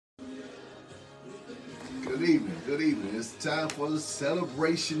Good evening. Good evening. It's time for the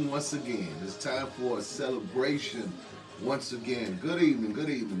celebration once again. It's time for a celebration once again. Good evening.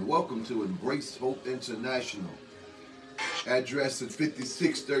 Good evening. Welcome to Embrace Hope International. Address at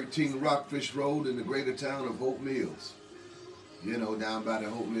 5613 Rockfish Road in the greater town of Hope Mills. You know, down by the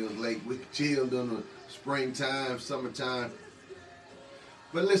Hope Mills Lake. We chilled in the springtime, summertime.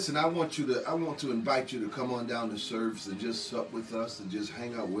 But listen, I want to invite you to come on down to service and just sup with us and just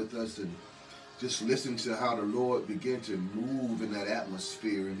hang out with us and just listen to how the Lord begin to move in that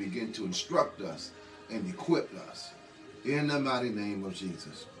atmosphere and begin to instruct us and equip us in the mighty name of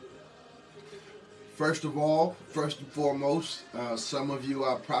Jesus. First of all, first and foremost, some of you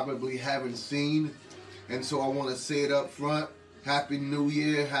I probably haven't seen, and so I want to say it up front. Happy New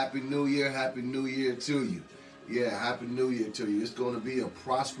Year, Happy New Year, Happy New Year to you. Yeah, Happy New Year to you. It's going to be a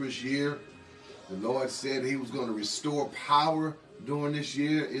prosperous year. The Lord said He was going to restore power during this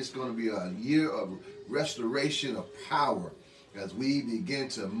year. It's going to be a year of restoration of power as we begin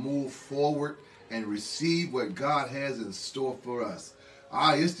to move forward and receive what God has in store for us.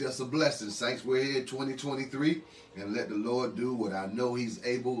 It's just a blessing, saints. We're here in 2023, and let the Lord do what I know He's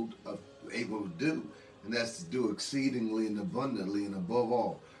able to do, and that's to do exceedingly and abundantly and above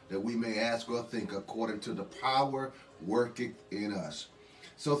all, that we may ask or think according to the power working in us.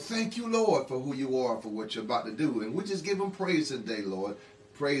 So thank you, Lord, for who you are, for what you're about to do. And we just give Him praise today, Lord.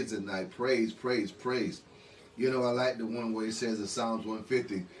 Praise tonight. Praise, praise, praise. You know, I like the one where it says in Psalms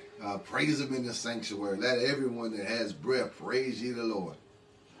 150, praise Him in the sanctuary. Let everyone that has breath praise ye the Lord.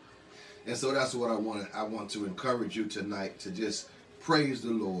 And so that's what I want to encourage you tonight, to just praise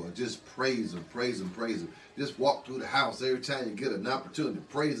the Lord. Just praise Him, praise Him, praise Him. Just walk through the house every time you get an opportunity to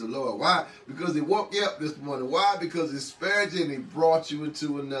praise the Lord. Why? Because He woke you up this morning. Why? Because He spared you and He brought you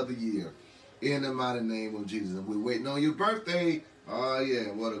into another year. In the mighty name of Jesus. And we're waiting on your birthday. Oh,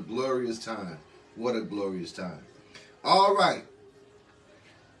 yeah. What a glorious time. What a glorious time. All right.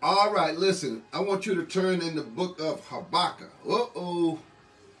 All right. Listen, I want you to turn in the book of Habakkuk. Uh-oh.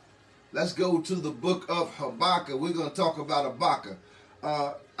 Let's go to the book of Habakkuk. We're going to talk about Habakkuk.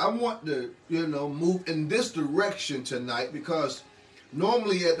 I want to, move in this direction tonight, because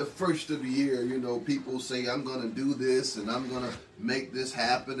normally at the first of the year, people say, I'm going to do this and I'm going to make this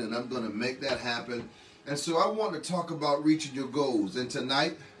happen and I'm going to make that happen. And so I want to talk about reaching your goals. And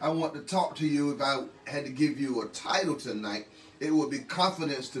tonight, I want to talk to you. If I had to give you a title tonight, it would be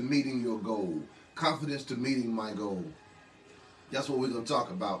Confidence to Meeting Your Goal. Confidence to Meeting My Goal. That's what we're going to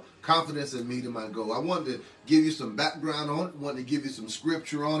talk about. Confidence in meeting my goal. I wanted to give you some background on it. Wanted to give you some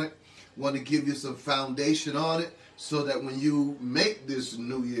scripture on it. Wanted to give you some foundation on it, so that when you make this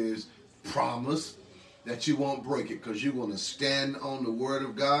New Year's promise, that you won't break it, because you're going to stand on the Word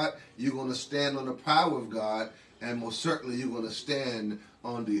of God. You're going to stand on the power of God. And most certainly you're going to stand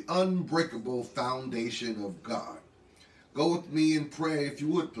on the unbreakable foundation of God. Go with me in prayer if you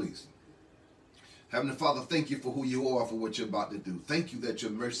would, please. Heavenly Father, thank you for who you are, for what you're about to do. Thank you that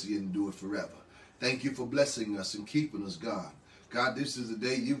your mercy endure forever. Thank you for blessing us and keeping us, God. God, this is the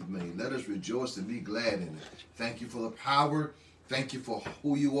day you've made. Let us rejoice and be glad in it. Thank you for the power. Thank you for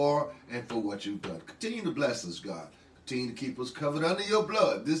who you are and for what you've done. Continue to bless us, God. Continue to keep us covered under your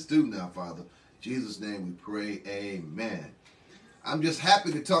blood. This do now, Father. In Jesus' name we pray, amen. I'm just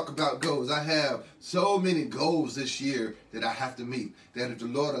happy to talk about goals. I have so many goals this year that I have to meet, that if the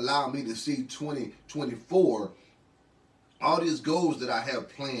Lord allow me to see 2024, all these goals that I have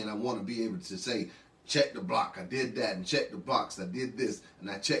planned, I want to be able to say, check the block, I did that, and check the box, I did this, and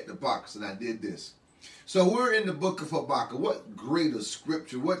I checked the box, and I did this. So we're in the book of Habakkuk. What greater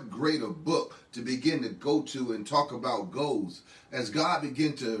scripture, what greater book to begin to go to and talk about goals as God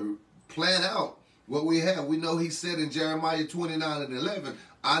begin to plan out what we have. We know He said in Jeremiah 29:11,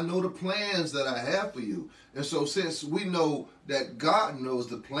 I know the plans that I have for you. And so since we know that God knows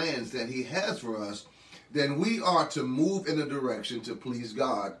the plans that He has for us, then we are to move in a direction to please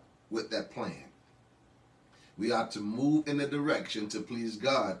God with that plan. We are to move in a direction to please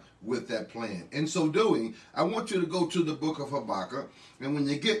God with that plan. In so doing, I want you to go to the book of Habakkuk. And when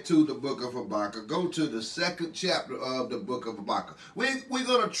you get to the book of Habakkuk, go to the second chapter of the book of Habakkuk. We're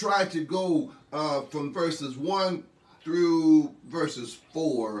going to try to go from verses 1 through verses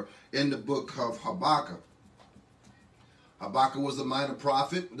 4 in the book of Habakkuk. Habakkuk was a minor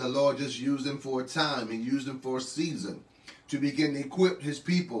prophet. The Lord just used him for a time. He used him for a season to begin to equip His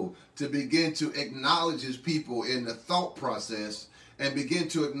people, to begin to acknowledge His people in the thought process, and begin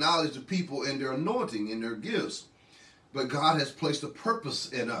to acknowledge the people in their anointing, in their gifts. But God has placed a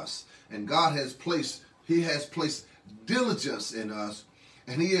purpose in us, and He has placed diligence in us,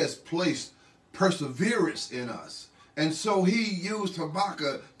 and He has placed perseverance in us. And so he used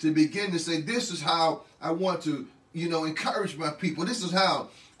Habakkuk to begin to say, this is how I want to, encourage my people. This is how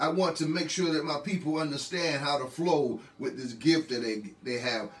I want to make sure that my people understand how to flow with this gift that they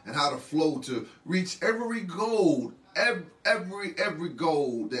have, and how to flow to reach every goal, every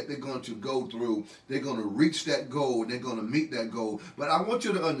goal that they're going to go through. They're going to reach that goal. They're going to meet that goal. But I want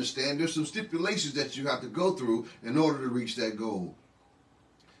you to understand there's some stipulations that you have to go through in order to reach that goal.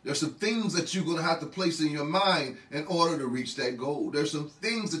 There's some things that you're going to have to place in your mind in order to reach that goal. There's some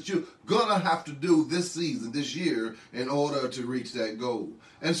things that you're going to have to do this season, this year, in order to reach that goal.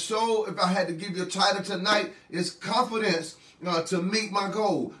 And so if I had to give you a title tonight, it's confidence to meet my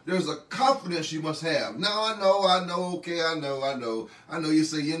goal. There's a confidence you must have. Now, I know, okay, I know. You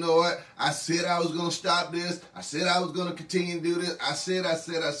say, you know what? I said I was going to stop this. I said I was going to continue to do this. I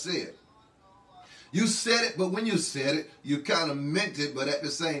said. You said it, but when you said it, you kind of meant it. But at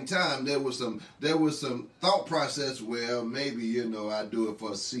the same time, there was some thought process where maybe, I do it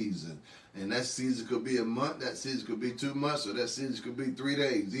for a season. And that season could be a month, that season could be 2 months, or that season could be 3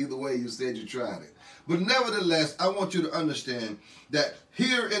 days. Either way, you said you tried it. But nevertheless, I want you to understand that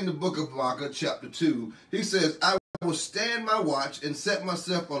here in the book of Habakkuk, chapter 2, he says, I will stand my watch and set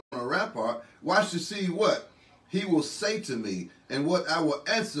myself on a rampart, watch to see what he will say to me and what I will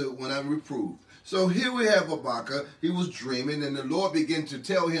answer when I'm reproved. So here we have Habakkuk. He was dreaming, and the Lord began to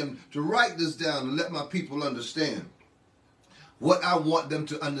tell him to write this down and let my people understand what I want them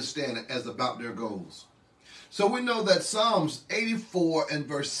to understand as about their goals. So we know that Psalms 84 and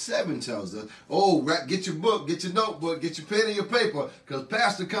verse 7 tells us, get your book, get your notebook, get your pen and your paper, because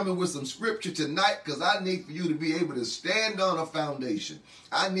Pastor coming with some scripture tonight, because I need for you to be able to stand on a foundation.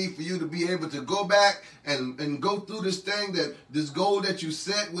 I need for you to be able to go back and go through this goal that you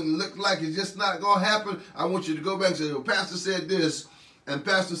set when it looked like it's just not going to happen. I want you to go back and say, well, Pastor said this, and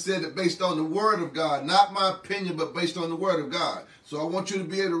Pastor said it based on the word of God, not my opinion, but based on the word of God. So I want you to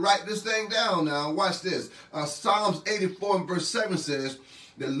be able to write this thing down now. Watch this. Psalms 84 and verse 7 says,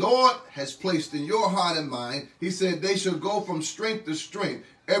 the Lord has placed in your heart and mind, he said, they shall go from strength to strength.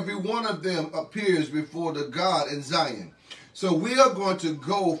 Every one of them appears before the God in Zion. So we are going to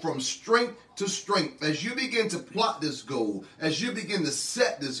go from strength to strength. As you begin to plot this goal, as you begin to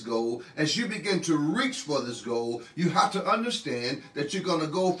set this goal, as you begin to reach for this goal, you have to understand that you're going to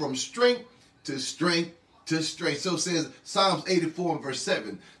go from strength to strength to strength. So it says Psalms 84 and verse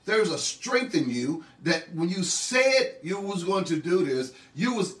 7. There's a strength in you that when you said you was going to do this,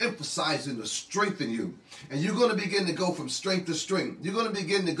 you was emphasizing the strength in you. And you're going to begin to go from strength to strength. You're going to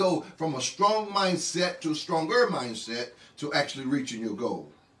begin to go from a strong mindset to a stronger mindset to actually reaching your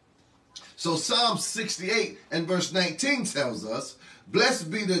goal. So Psalm 68 and verse 19 tells us,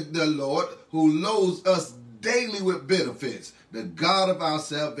 blessed be the Lord who loads us daily with benefits, the God of our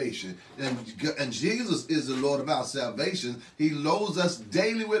salvation. And Jesus is the Lord of our salvation. He loads us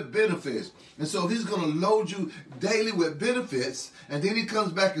daily with benefits. And so he's going to load you daily with benefits. And then he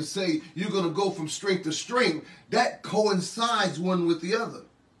comes back and say, you're going to go from strength to strength. That coincides one with the other.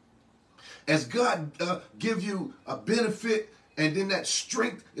 As God give you a benefit, and then that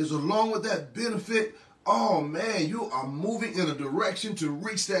strength is along with that benefit, oh man, you are moving in a direction to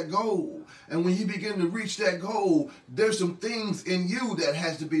reach that goal. And when you begin to reach that goal, there's some things in you that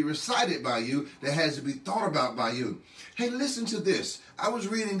has to be recited by you, that has to be thought about by you. Hey, listen to this. I was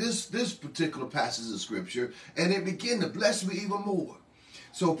reading this particular passage of scripture, and it began to bless me even more.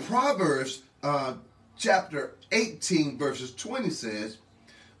 So Proverbs chapter 18 verses 20 says,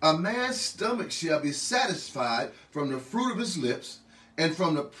 a man's stomach shall be satisfied from the fruit of his lips, and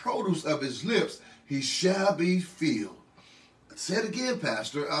from the produce of his lips he shall be filled. Say it again,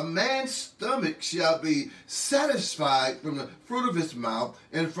 Pastor. A man's stomach shall be satisfied from the fruit of his mouth,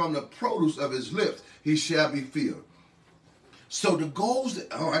 and from the produce of his lips he shall be filled. So the goals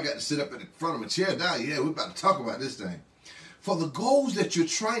that, I got to sit up in front of a chair now. Yeah, we're about to talk about this thing. For the goals that you're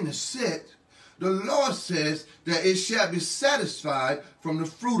trying to set, the Lord says that it shall be satisfied from the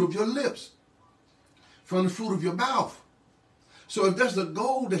fruit of your lips, from the fruit of your mouth. So if there's a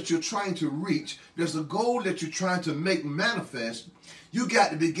goal that you're trying to reach, there's a goal that you're trying to make manifest, you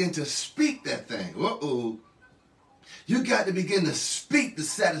got to begin to speak that thing. You got to begin to speak the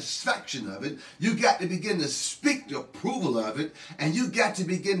satisfaction of it. You got to begin to speak the approval of it. And you got to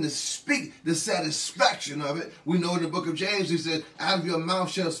begin to speak the satisfaction of it. We know in the book of James, he said, out of your mouth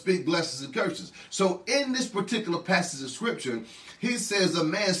shall speak blessings and curses. So in this particular passage of scripture, he says a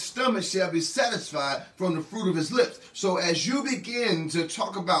man's stomach shall be satisfied from the fruit of his lips. So as you begin to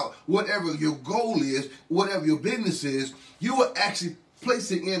talk about whatever your goal is, whatever your business is, you will actually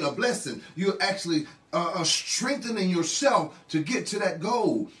placing in a blessing. You're actually strengthening yourself to get to that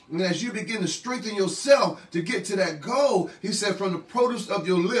goal. And as you begin to strengthen yourself to get to that goal, he said, from the produce of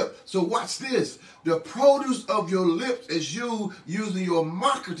your lip. So watch this. The produce of your lips is you using your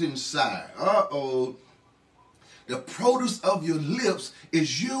marketing side. The produce of your lips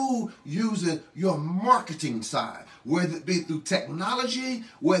is you using your marketing side, whether it be through technology,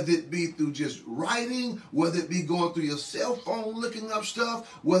 whether it be through just writing, whether it be going through your cell phone looking up stuff,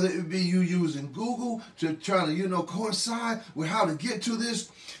 whether it be you using Google to try to, coincide with how to get to this.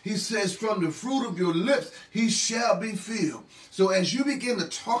 He says, from the fruit of your lips, he shall be filled. So as you begin to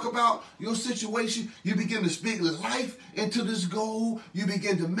talk about your situation, you begin to speak life into this goal. You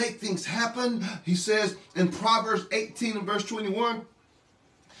begin to make things happen. He says in Proverbs 18 and verse 21,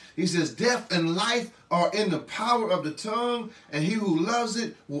 he says, death and life are in the power of the tongue, and he who loves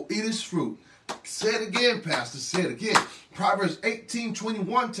it will eat its fruit. Say it again, Pastor. Say it again. Proverbs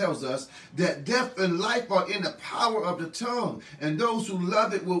 18:21 tells us that death and life are in the power of the tongue, and those who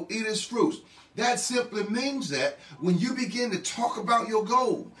love it will eat its fruits. That simply means that when you begin to talk about your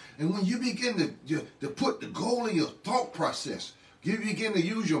goal, and when you begin to put the goal in your thought process, you begin to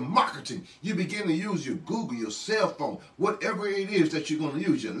use your marketing, you begin to use your Google, your cell phone, whatever it is that you're going to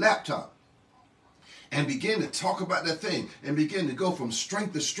use, your laptop, and begin to talk about that thing, and begin to go from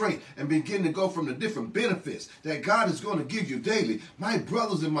strength to strength, and begin to go from the different benefits that God is going to give you daily. My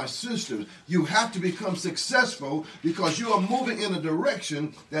brothers and my sisters, you have to become successful because you are moving in a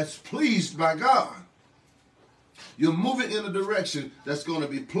direction that's pleased by God. You're moving in a direction that's going to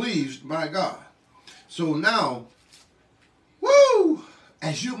be pleased by God. So now,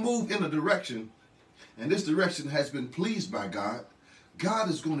 as you move in a direction, and this direction has been pleased by God, God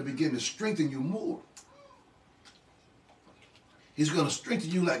is going to begin to strengthen you more. He's going to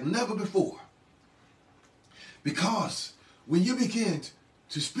strengthen you like never before. Because when you begin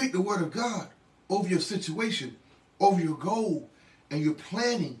to speak the word of God over your situation, over your goal, and you're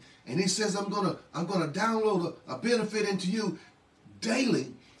planning, and he says, I'm gonna download a benefit into you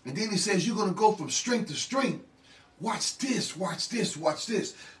daily, and then he says you're gonna go from strength to strength. Watch this, watch this, watch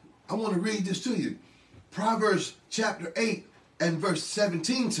this. I want to read this to you. Proverbs chapter 8 and verse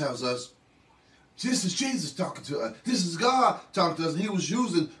 17 tells us, this is Jesus talking to us. This is God talking to us. He was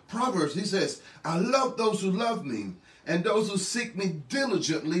using Proverbs. He says, I love those who love me, and those who seek me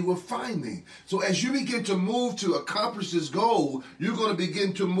diligently will find me. So as you begin to move to accomplish this goal, you're going to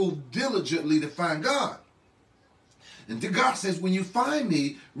begin to move diligently to find God. And God says, when you find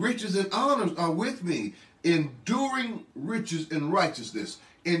me, riches and honors are with me. Enduring riches and righteousness.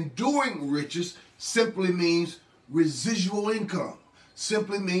 Enduring riches simply means residual income.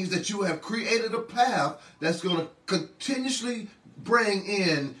 Simply means that you have created a path that's going to continuously bring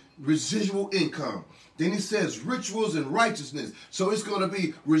in residual income. Then he says rituals and righteousness. So it's going to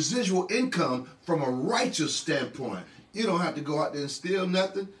be residual income from a righteous standpoint. You don't have to go out there and steal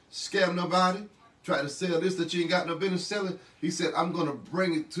nothing, scam nobody, try to sell this that you ain't got no business selling. He said, I'm going to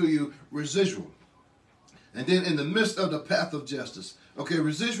bring it to you residual. And then in the midst of the path of justice. Okay,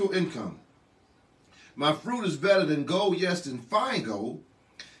 residual income. My fruit is better than gold, yes, than fine gold,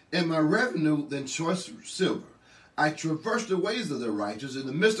 and my revenue than choice silver. I traverse the ways of the righteous in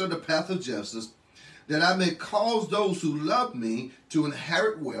the midst of the path of justice, that I may cause those who love me to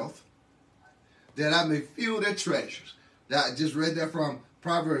inherit wealth, that I may fill their treasures. Now, I just read that from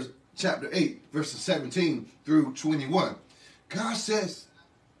Proverbs chapter 8, verses 17 through 21. God says,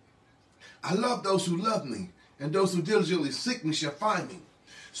 I love those who love me, and those who diligently seek me shall find me.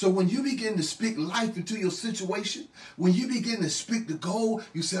 So when you begin to speak life into your situation, when you begin to speak the goal,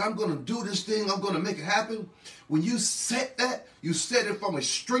 you say, I'm going to do this thing, I'm going to make it happen. When you set that, you set it from a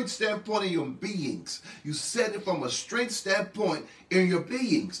strength standpoint in your beings. You set it from a strength standpoint in your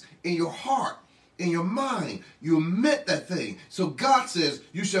beings, in your heart, in your mind. You meant that thing. So God says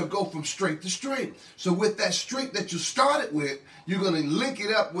you shall go from strength to strength. So with that strength that you started with, you're going to link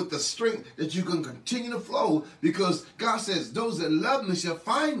it up with the strength that you can continue to flow, because God says those that love me shall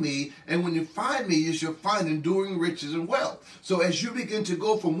find me, and when you find me, you shall find enduring riches and wealth. So as you begin to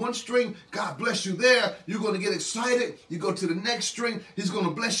go from one string, God bless you there, you're going to get excited. You go to the next string, he's going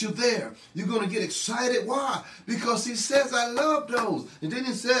to bless you there. You're going to get excited. Why? Because he says, I love those. And then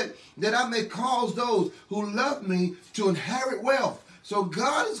he said that I may cause those who love me to inherit wealth. So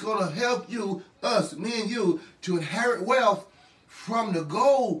God is going to help you, us, me and you, to inherit wealth from the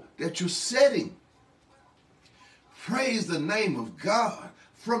goal that you're setting. Praise the name of God.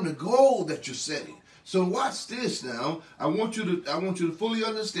 From the goal that you're setting. So watch this now. I want you to fully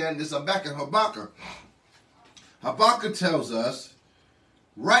understand this. I'm back in Habakkuk. Habakkuk tells us,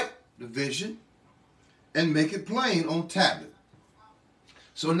 write the vision and make it plain on tablet.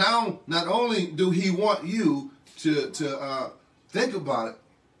 So now, not only do he want you to think about it,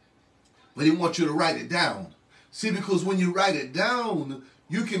 but he wants you to write it down. See, because when you write it down,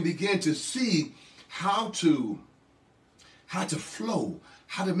 you can begin to see how to flow,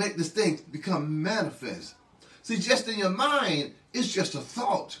 how to make this thing become manifest. See, just in your mind, it's just a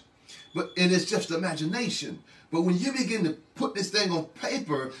thought, and it's just imagination. But when you begin to put this thing on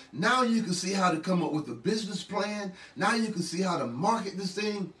paper, now you can see how to come up with a business plan. Now you can see how to market this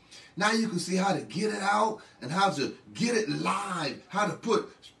thing. Now you can see how to get it out and how to get it live, how to put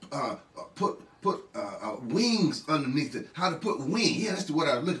wings underneath it, how to put wind, yeah, that's what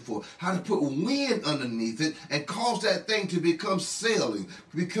I was looking for, how to put wind underneath it and cause that thing to become sailing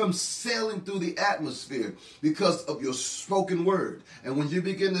through the atmosphere because of your spoken word. And when you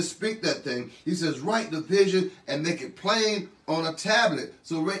begin to speak that thing, he says, write the vision and make it plain on a tablet.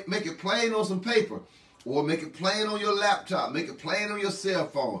 So make it plain on some paper. Or make it plain on your laptop. Make it plain on your cell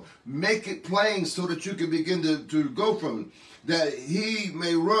phone. Make it plain so that you can begin to go from it. That he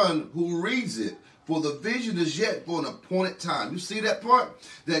may run who reads it. For the vision is yet for an appointed time. You see that part?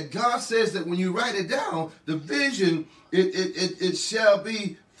 That God says that when you write it down, the vision, it shall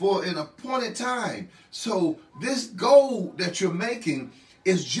be for an appointed time. So this goal that you're making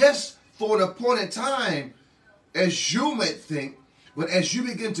is just for an appointed time, as you may think. But as you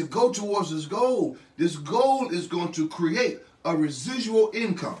begin to go towards this goal is going to create a residual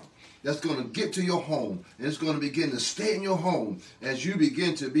income that's going to get to your home. And it's going to begin to stay in your home as you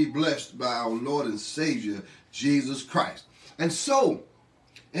begin to be blessed by our Lord and Savior, Jesus Christ. And so,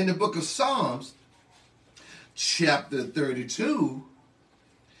 in the book of Psalms, chapter 32,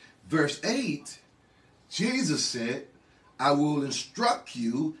 verse 8, Jesus said, I will instruct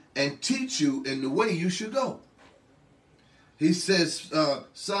you and teach you in the way you should go. He says,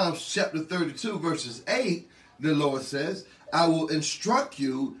 Psalms chapter 32, verses 8, the Lord says, I will instruct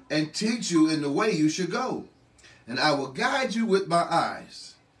you and teach you in the way you should go. And I will guide you with my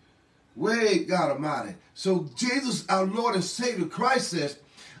eyes. Wait, God Almighty. So Jesus, our Lord and Savior Christ says,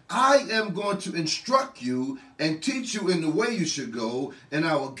 I am going to instruct you and teach you in the way you should go, and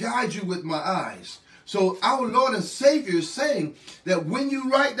I will guide you with my eyes. So our Lord and Savior is saying that when you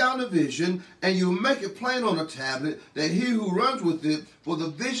write down the vision and you make it plain on a tablet, that he who runs with it, for the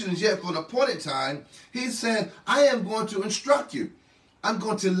vision is yet for an appointed time, he said, I am going to instruct you. I'm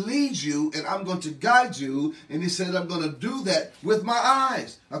going to lead you and I'm going to guide you. And he said, I'm going to do that with my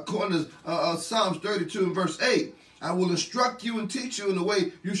eyes. According to Psalms 32 and verse 8. I will instruct you and teach you in the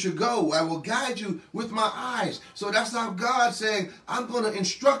way you should go. I will guide you with my eyes. So that's how God's saying, I'm going to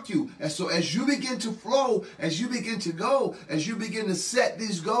instruct you. And so as you begin to flow, as you begin to go, as you begin to set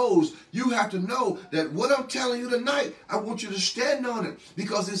these goals, you have to know that what I'm telling you tonight, I want you to stand on it.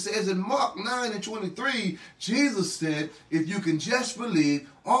 Because it says in Mark 9 and 23, Jesus said, if you can just believe,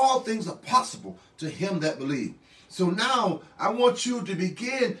 all things are possible to him that believes. So now I want you to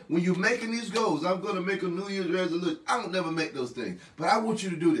begin when you're making these goals. I'm going to make a New Year's resolution. I don't never make those things. But I want you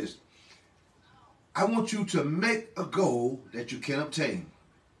to do this. I want you to make a goal that you can obtain.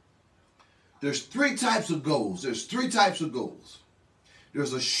 There's three types of goals. There's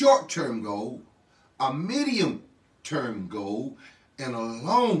a short-term goal, a medium-term goal, and a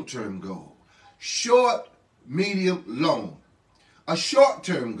long-term goal. Short, medium, long. A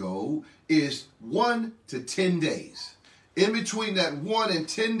short-term goal is 1 to 10 days. In between that 1 and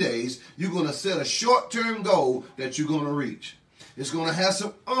 10 days, you're going to set a short-term goal that you're going to reach. It's going to have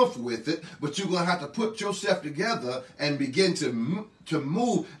some oomph with it, but you're going to have to put yourself together and begin to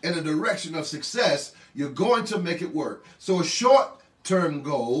move in a direction of success. You're going to make it work. So a short-term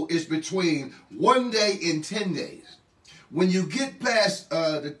goal is between 1 day and 10 days. When you get past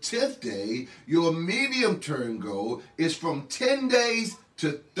the 10th day, your medium-term goal is from 10 days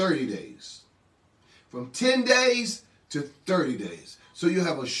to 30 days. From 10 days to 30 days. So you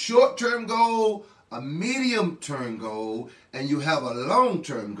have a short-term goal, a medium-term goal, and you have a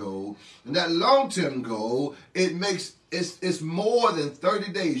long-term goal. And that long-term goal, it's more than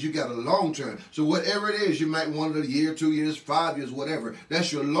 30 days. You got a long-term. So whatever it is, you might want it a year, 2 years, 5 years, whatever.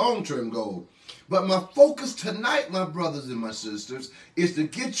 That's your long-term goal. But my focus tonight, my brothers and my sisters, is to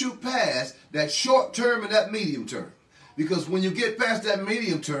get you past that short term and that medium term. Because when you get past that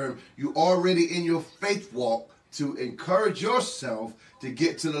medium term, you're already in your faith walk to encourage yourself to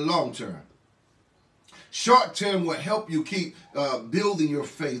get to the long term. Short term will help you keep building your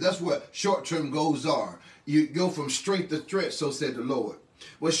faith. That's what short term goals are. You go from strength to strength, so said the Lord.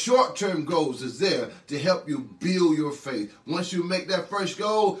 Well, short-term goals is there to help you build your faith. Once you make that first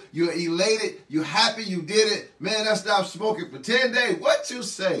goal, you're elated, you're happy you did it. Man, I stopped smoking for 10 days. What you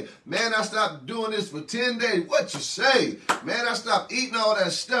say? Man, I stopped doing this for 10 days. What you say? Man, I stopped eating all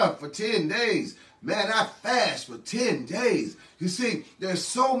that stuff for 10 days. Man, I fast for 10 days. You see, there's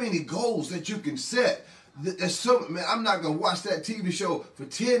so many goals that you can set. Man, I'm not going to watch that TV show for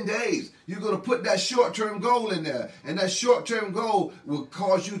 10 days. You're going to put that short-term goal in there. And that short-term goal will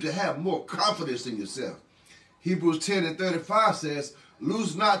cause you to have more confidence in yourself. Hebrews 10:35 says,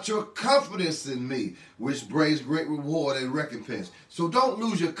 lose not your confidence in me, which brings great reward and recompense. So don't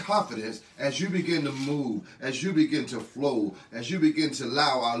lose your confidence as you begin to move, as you begin to flow, as you begin to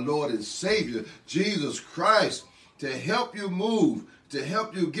allow our Lord and Savior, Jesus Christ, to help you move, to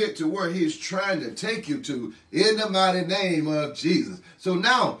help you get to where he's trying to take you to, in the mighty name of Jesus. So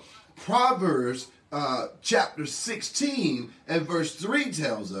now, Proverbs chapter 16 and verse 3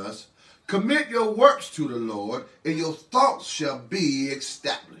 tells us, commit your works to the Lord, and your thoughts shall be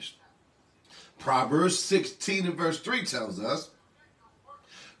established. Proverbs 16 and verse 3 tells us,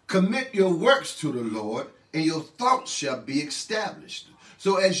 commit your works to the Lord, and your thoughts shall be established.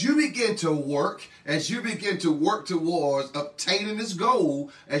 So as you begin to work towards obtaining this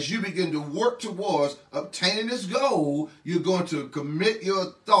goal, you're going to commit your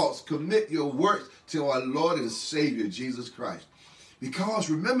thoughts, commit your works to our Lord and Savior, Jesus Christ. Because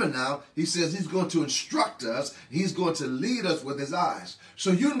remember now, he says he's going to instruct us. He's going to lead us with his eyes.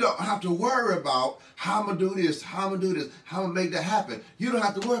 So you don't have to worry about how I'm going to do this, how I'm going to do this, how I'm going to make that happen. You don't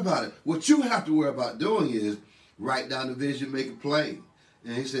have to worry about it. What you have to worry about doing is write down the vision, make it plain.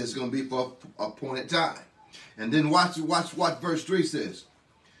 And he says it's going to be for a appointed time. And then watch what verse 3 says.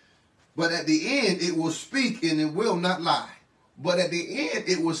 But at the end it will speak and it will not lie. But at the end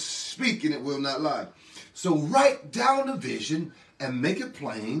it will speak and it will not lie. So write down the vision and make it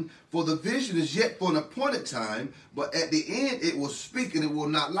plain, for the vision is yet for an appointed time, but at the end it will speak and it will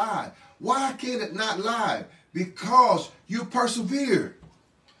not lie. Why can't it not lie? Because you persevered.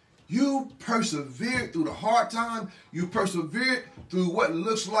 You persevered through the hard time. You persevered through what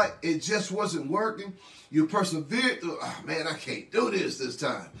looks like it just wasn't working. You persevered through, oh man, I can't do this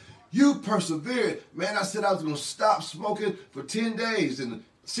time. You persevered. Man, I said I was going to stop smoking for 10 days, and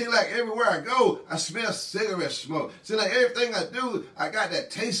seems like everywhere I go, I smell cigarette smoke. Seems like everything I do, I got that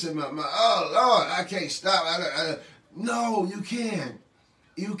taste in my mouth. Oh, Lord, I can't stop. No, you can.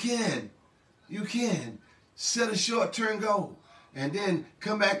 You can. You can. Set a short-term goal. And then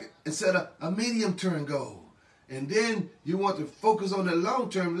come back and set a medium-term goal. And then you want to focus on the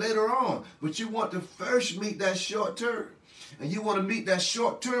long-term later on. But you want to first meet that short-term. And you want to meet that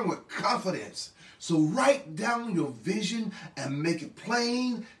short-term with confidence. So write down your vision and make it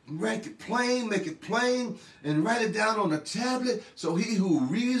plain, make it plain, and write it down on a tablet so he who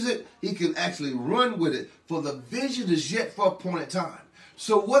reads it, he can actually run with it. For the vision is yet for a appointed time.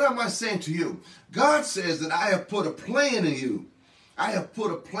 So what am I saying to you? God says that I have put a plan in you. I have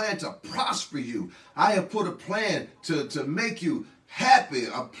put a plan to prosper you. I have put a plan to make you happy,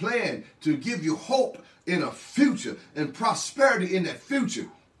 a plan to give you hope in a future and prosperity in that future.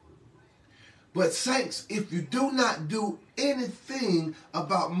 But saints, if you do not do anything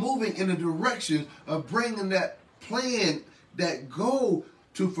about moving in the direction of bringing that plan, that goal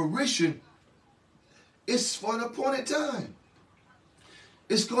to fruition, it's for an appointed time.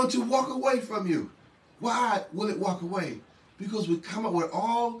 It's going to walk away from you. Why will it walk away? Because we come up with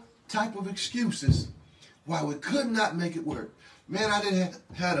all type of excuses why we could not make it work. Man, I didn't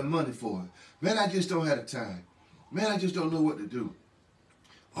have the money for it. Man, I just don't have the time. Man, I just don't know what to do.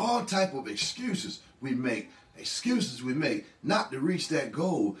 All type of excuses we make not to reach that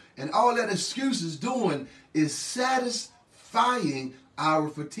goal. And all that excuse is doing is satisfying our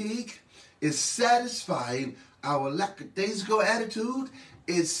fatigue, is satisfying our lackadaisical attitude,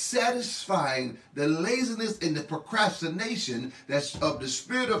 is satisfying the laziness and the procrastination that's of the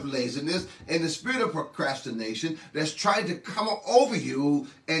spirit of laziness and the spirit of procrastination that's trying to come over you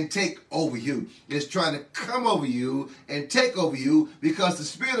and take over you. It's trying to come over you and take over you because the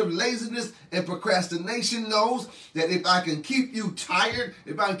spirit of laziness and procrastination knows that if I can keep you tired,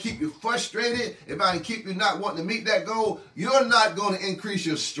 if I can keep you frustrated, if I can keep you not wanting to meet that goal, you're not going to increase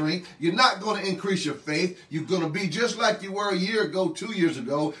your strength. You're not going to increase your faith. You're going to be just like you were a year ago, 2 years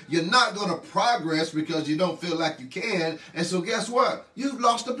ago. You're not going to progress because you don't feel like you can. And so guess what? You've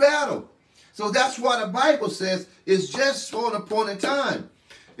lost the battle. So that's why the Bible says it's just for an appointed time.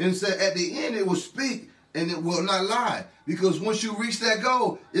 And so at the end it will speak and it will not lie. Because once you reach that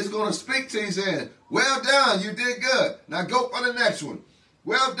goal, it's going to speak to you saying, well done, you did good. Now go for the next one.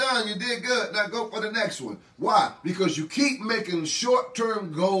 Well done, you did good. Now go for the next one. Why? Because you keep making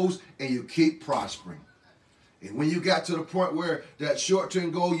short-term goals and you keep prospering. And when you got to the point where that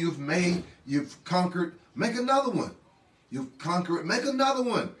short-term goal you've made, you've conquered, make another one. You've conquered it, make another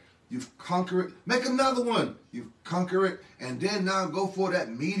one. You've conquered it, make another one. You've conquered it, and then now go for that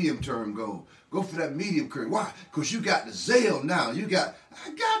medium-term goal. Go for that medium career. Why? Because you got the zeal now. I got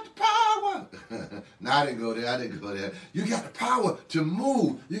the power. No, I didn't go there. You got the power to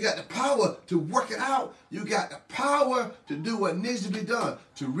move. You got the power to work it out. You got the power to do what needs to be done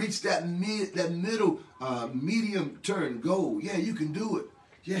to reach that middle medium-term goal. Yeah, you can do it.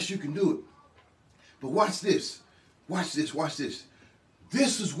 Yes, you can do it. But watch this. Watch this. Watch this.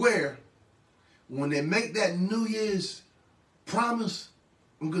 This is where, when they make that New Year's promise,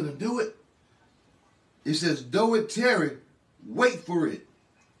 I'm going to do it. It says, though it tarry, wait for it.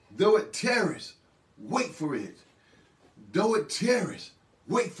 Though it tarries, wait for it. Though it tarries,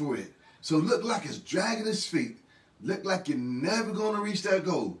 wait for it. So look like it's dragging its feet. Look like you're never going to reach that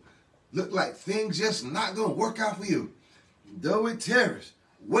goal. Look like things just not going to work out for you. Though it tarries,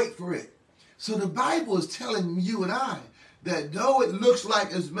 wait for it. So the Bible is telling you and I that though it looks like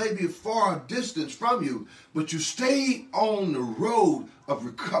it's maybe a far distance from you, but you stay on the road of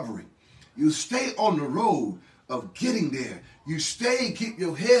recovery. You stay on the road of getting there. You stay, keep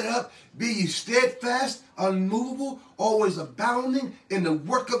your head up, be ye steadfast, unmovable, always abounding in the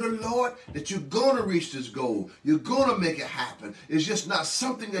work of the Lord, that you're going to reach this goal. You're going to make it happen. It's just not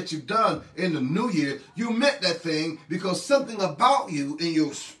something that you've done in the new year. You meant that thing because something about you in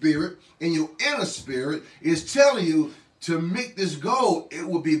your spirit, in your inner spirit, is telling you to meet this goal, it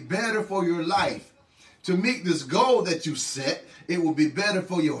will be better for your life. To meet this goal that you set, it will be better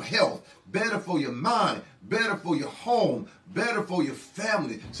for your health, better for your mind, better for your home, better for your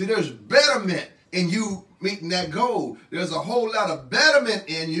family. See, there's betterment in you meeting that goal. There's a whole lot of betterment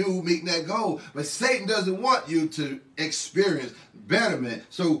in you meeting that goal. But Satan doesn't want you to experience betterment.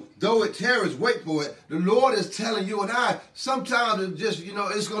 So though it tarries, wait for it. The Lord is telling you and I, sometimes it's just,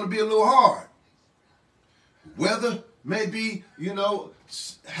 it's going to be a little hard. Weather may be,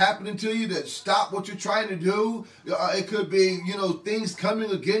 happening to you that stop what you're trying to do. It could be, things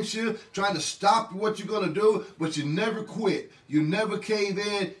coming against you, trying to stop what you're going to do, but you never quit. You never cave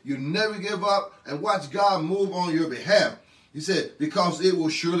in. You never give up and watch God move on your behalf. He said, because it will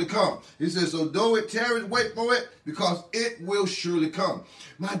surely come. He says, so though it tarries, wait for it, because it will surely come.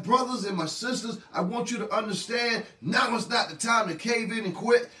 My brothers and my sisters, I want you to understand, now is not the time to cave in and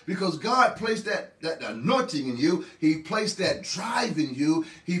quit, because God placed that anointing in you. He placed that drive in you.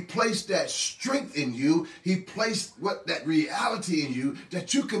 He placed that strength in you. He placed that reality in you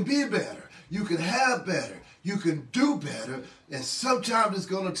that you can be better. You can have better. You can do better, and sometimes it's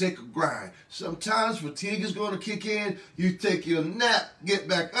going to take a grind. Sometimes fatigue is going to kick in. You take your nap, get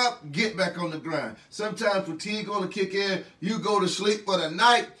back up, get back on the grind. Sometimes fatigue is going to kick in. You go to sleep for the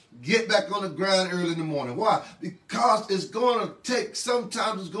night, get back on the grind early in the morning. Why? Because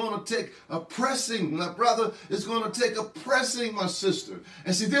sometimes it's going to take a pressing, my brother. It's going to take a pressing, my sister.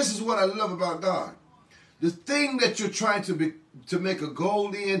 And see, this is what I love about God. The thing that you're trying to make a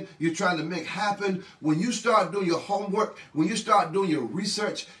goal in, you're trying to make happen, when you start doing your homework, when you start doing your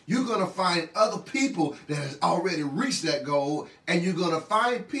research, you're going to find other people that has already reached that goal, and you're going to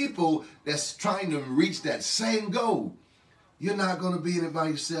find people that's trying to reach that same goal. You're not going to be in it by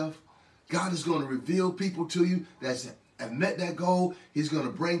yourself. God is going to reveal people to you that have met that goal. He's going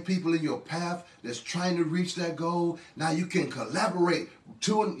to bring people in your path that's trying to reach that goal. Now you can collaborate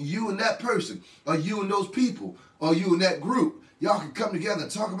to you and that person, or you and those people, or you and that group. Y'all can come together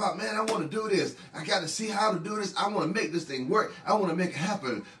and talk about, man, I want to do this. I got to see how to do this. I want to make this thing work. I want to make it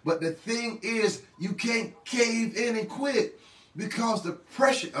happen. But the thing is, you can't cave in and quit, because the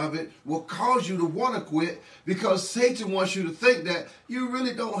pressure of it will cause you to want to quit, because Satan wants you to think that you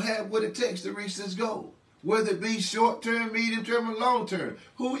really don't have what it takes to reach this goal. Whether it be short-term, medium-term, or long-term.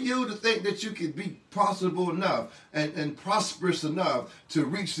 Who are you to think that you can be possible enough and prosperous enough to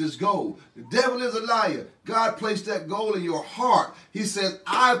reach this goal? The devil is a liar. God placed that goal in your heart. He says,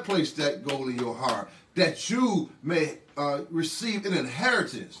 I placed that goal in your heart, that you may receive an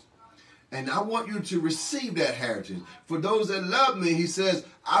inheritance. And I want you to receive that heritage. For those that love me, he says,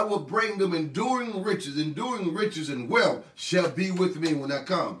 I will bring them enduring riches and wealth shall be with me when I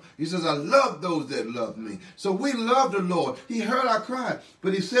come. He says, I love those that love me. So we love the Lord. He heard our cry.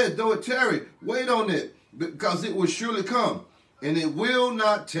 But he said, though it tarry, wait on it, because it will surely come. And it will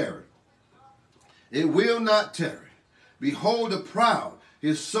not tarry. It will not tarry. Behold the proud.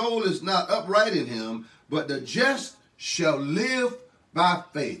 His soul is not upright in him, but the just shall live by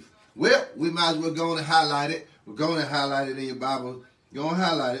faith. Well, we might as well go on and highlight it. We're going to highlight it in your Bible. You're going to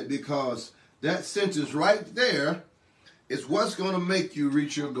highlight it because that sentence right there is what's going to make you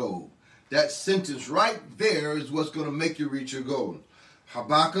reach your goal. That sentence right there is what's going to make you reach your goal.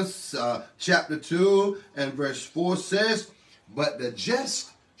 Habakkuk chapter 2 and verse 4 says, but the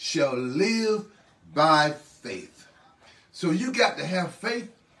just shall live by faith. So you got to have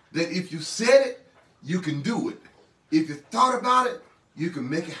faith that if you said it, you can do it. If you thought about it, you can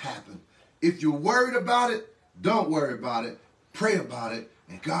make it happen. If you're worried about it, don't worry about it. Pray about it,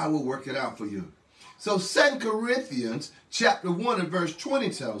 and God will work it out for you. So 2 Corinthians chapter 1 and verse 20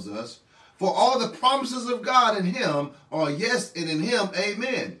 tells us, for all the promises of God in him are yes, and in him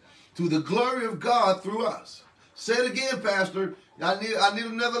amen, to the glory of God through us. Say it again, Pastor. I need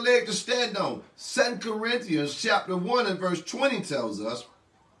another leg to stand on. 2 Corinthians chapter 1 and verse 20 tells us,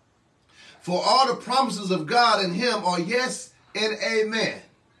 for all the promises of God in him are yes and amen,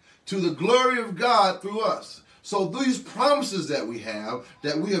 to the glory of God through us. So these promises that we have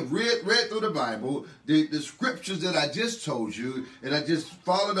read through the Bible, the scriptures that I just told you, and I just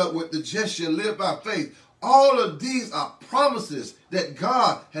followed up with the just shall live by faith, all of these are promises that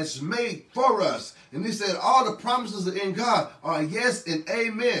God has made for us. And he said all the promises in God are yes and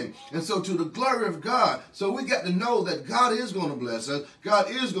amen. And so to the glory of God. So we got to know that God is going to bless us.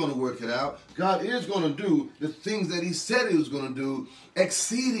 God is going to work it out. God is going to do the things that he said he was going to do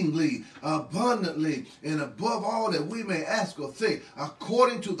exceedingly, abundantly, and above all that we may ask or think,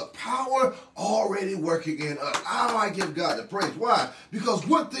 according to the power already working in us. How do I give God the praise? Why? Because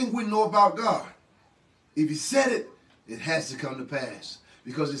one thing we know about God, if he said it, it has to come to pass.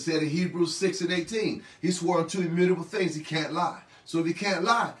 Because he said in Hebrews 6 and 18, he swore unto immutable things, he can't lie. So if he can't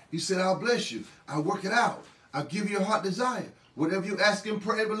lie, he said, I'll bless you. I'll work it out. I'll give you a heart desire. Whatever you ask in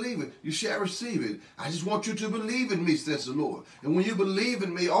prayer, believe it. You shall receive it. I just want you to believe in me, says the Lord. And when you believe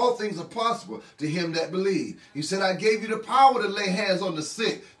in me, all things are possible to him that believe. He said, I gave you the power to lay hands on the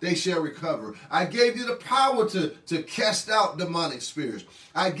sick. They shall recover. I gave you the power to cast out demonic spirits.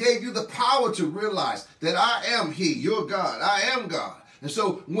 I gave you the power to realize that I am he, your God. I am God. And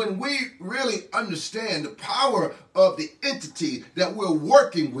so when we really understand the power of the entity that we're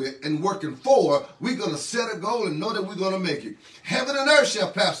working with and working for, we're going to set a goal and know that we're going to make it. Heaven and earth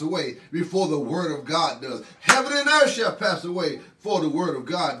shall pass away before the word of God does. Heaven and earth shall pass away before the word of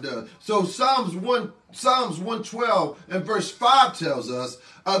God does. So Psalms 112 and verse 5 tells us,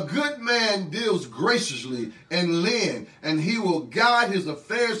 a good man deals graciously and lend, and he will guide his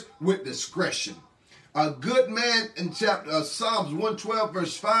affairs with discretion. A good man in Psalms 112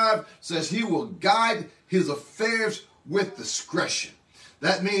 verse 5 says he will guide his affairs with discretion.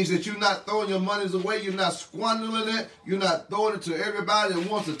 That means that you're not throwing your monies away. You're not squandering it. You're not throwing it to everybody that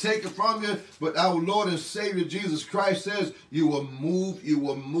wants to take it from you. But our Lord and Savior Jesus Christ says you will move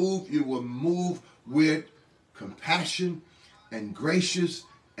with compassion and gracious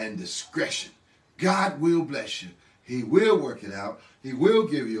and discretion. God will bless you. He will work it out. He will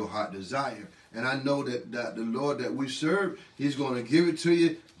give you a heart desire. And I know that the Lord that we serve, he's going to give it to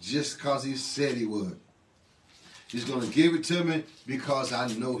you just because he said he would. He's going to give it to me because I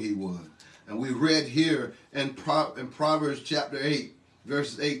know he would. And we read here in Proverbs chapter 8,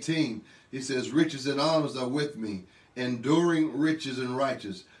 verses 18, he says, riches and honors are with me, enduring riches and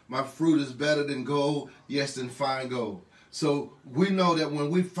righteous. My fruit is better than gold, yes, than fine gold. So we know that when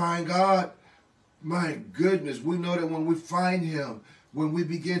we find God, my goodness, we know that when we find him, when we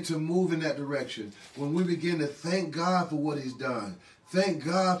begin to move in that direction, when we begin to thank God for what he's done, thank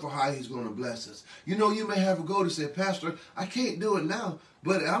God for how he's going to bless us. You know, you may have a goal to say, Pastor, I can't do it now,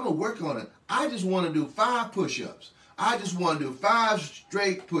 but I'm going to work on it. I just want to do 5 push-ups. I just want to do 5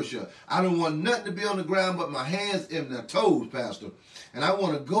 straight push-ups. I don't want nothing to be on the ground but my hands and my toes, Pastor. And I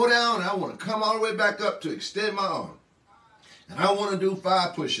want to go down and I want to come all the way back up to extend my arm. And I want to do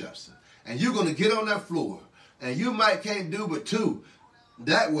 5 push-ups. And you're going to get on that floor. And you might can't do but 2.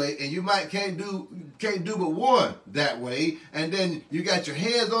 That way, and you might can't do but 1 that way, and then you got your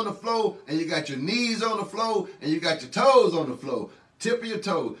hands on the floor, and you got your knees on the floor, and you got your toes on the floor, tip of your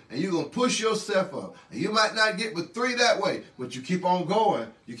toe, and you're going to push yourself up. And you might not get but 3 that way, but you keep on going.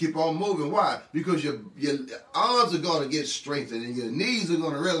 You keep on moving. Why? Because your arms are going to get strengthened, and your knees are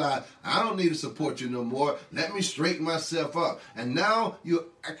going to realize, I don't need to support you no more. Let me straighten myself up. And now you're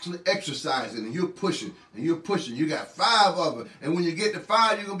actually exercising, and you're pushing, and you're pushing. You got 5 of them. And when you get to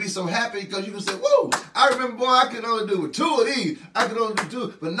 5, you're going to be so happy because you can say, whoa, I remember, boy, I could only do 2 of these. I could only do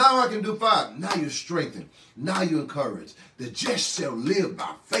 2, but now I can do 5. Now you're strengthened. Now you're encouraged. The just shall live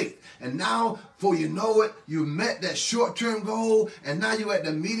by faith. And now, before you know it, you met that short-term goal, and now you're at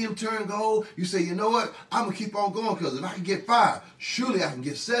the medium-term goal. You say, you know what? I'm going to keep on going because if I can get 5, surely I can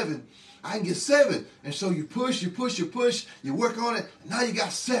get 7. I can get 7. And so you push, you work on it. Now you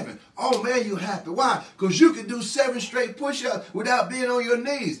got 7. Oh man, you're happy. Why? Because you can do 7 straight push-ups without being on your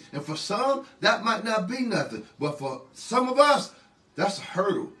knees. And for some, that might not be nothing. But for some of us, that's a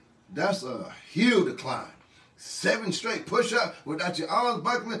hurdle. That's a hill to climb. 7 straight push-ups without your arms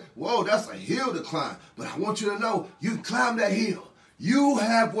buckling. Whoa, that's a hill to climb. But I want you to know, you can climb that hill. You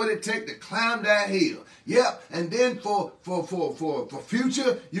have what it takes to climb that hill. Yep. And then for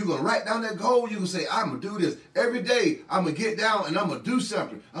future, you're going to write down that goal. You can say, I'm going to do this. Every day, I'm going to get down and I'm going to do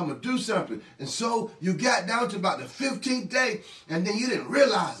something. I'm going to do something. And so you got down to about the 15th day, and then you didn't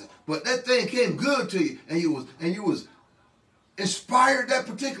realize it. But that thing came good to you, and you was inspired that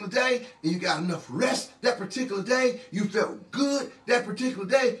particular day, and you got enough rest that particular day. You felt good that particular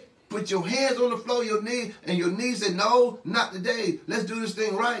day. Put your hands on the floor, your knee, and your knees said, no, not today. Let's do this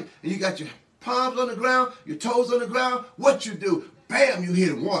thing right. And you got your palms on the ground, your toes on the ground. What you do? Bam, you hit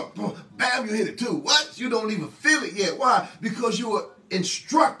it 1. Boom, bam, you hit it 2. What? You don't even feel it yet. Why? Because you were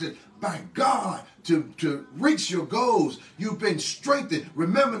instructed by God to reach your goals. You've been strengthened.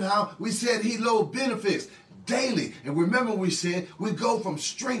 Remember how we said he load benefits daily. And remember we said we go from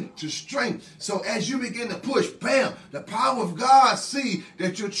strength to strength. So as you begin to push, bam, the power of God see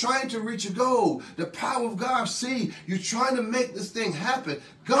that you're trying to reach a goal. The power of God see you're trying to make this thing happen.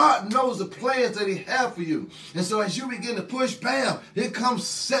 God knows the plans that he has for you. And so as you begin to push, bam, here comes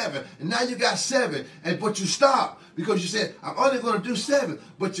 7. And now you got 7. But you stop because you said, I'm only going to do 7.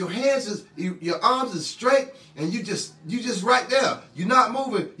 But your hands your arms is straight, and you just right there. You're not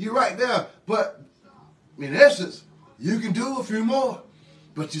moving. You're right there. But in essence, you can do a few more.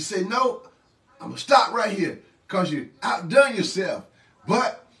 But you say, no, I'm going to stop right here because you outdone yourself.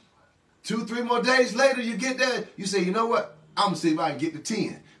 But 2-3 more days later, you get there. You say, you know what? I'm going to see if I can get to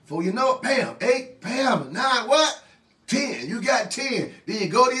 10. Before you know it, bam, 8, bam, 9, what? 10. You got 10. Then you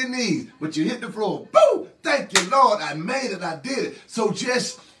go to your knees, but you hit the floor. Boom! Thank you, Lord. I made it. I did it. So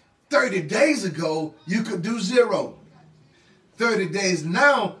just 30 days ago, you could do 0. 30 days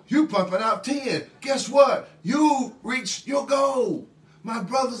now, you pumping out 10. Guess what? You reached your goal. My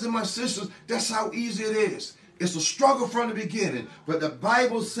brothers and my sisters, that's how easy it is. It's a struggle from the beginning. But the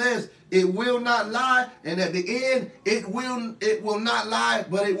Bible says it will not lie. And at the end, it will not lie,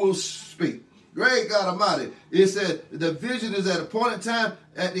 but it will speak. Great God Almighty. It said the vision is at a point in time.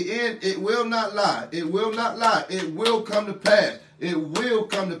 At the end, it will not lie. It will not lie. It will come to pass. It will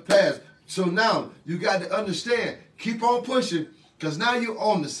come to pass. So now you got to understand. Keep on pushing, because now you're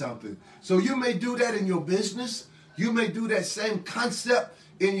on to something. So you may do that in your business. You may do that same concept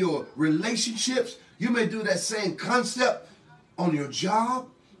in your relationships. You may do that same concept on your job.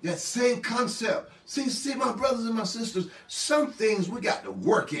 That same concept. See, my brothers and my sisters, some things we got to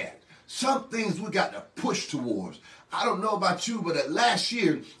work at. Some things we got to push towards. I don't know about you, but last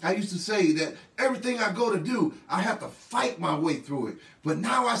year, I used to say that everything I go to do, I have to fight my way through it. But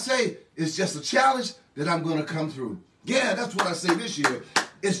now I say it's just a challenge that I'm going to come through. Yeah, that's what I say this year.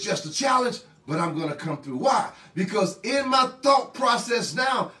 It's just a challenge, but I'm going to come through. Why? Because in my thought process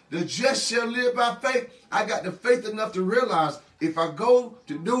now, the just shall live by faith. I got the faith enough to realize if I go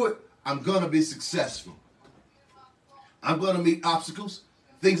to do it, I'm going to be successful. I'm going to meet obstacles.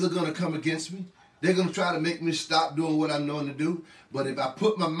 Things are going to come against me. They're going to try to make me stop doing what I'm known to do. But if I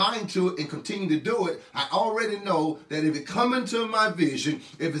put my mind to it and continue to do it, I already know that if it comes into my vision,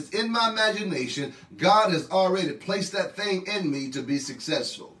 if it's in my imagination, God has already placed that thing in me to be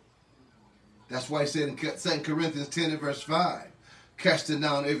successful. That's why he said in 2 Corinthians 10 and verse 5, casting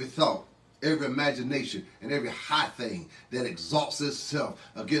down every thought, every imagination, and every high thing that exalts itself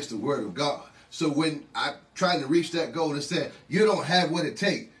against the word of God. So when I try to reach that goal and say, you don't have what it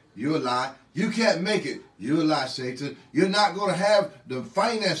takes, you're a lie. You can't make it. You're a lie, Satan. You're not going to have the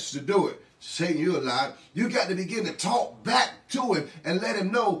finances to do it. Satan, you're a lie. You got to begin to talk back to him and let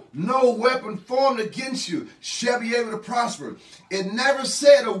him know no weapon formed against you shall be able to prosper. It never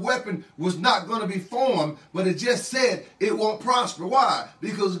said a weapon was not going to be formed, but it just said it won't prosper. Why?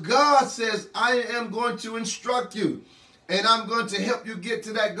 Because God says, I am going to instruct you. And I'm going to help you get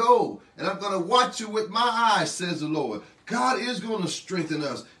to that goal. And I'm going to watch you with my eyes, says the Lord. God is going to strengthen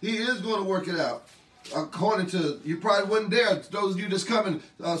us. He is going to work it out. According to, you probably wasn't there, those of you that's coming,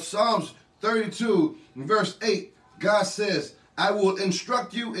 Psalms 32, verse 8, God says, I will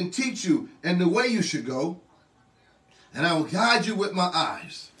instruct you and teach you in the way you should go, and I will guide you with my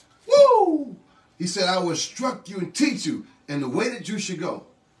eyes. Woo! He said, I will instruct you and teach you in the way that you should go.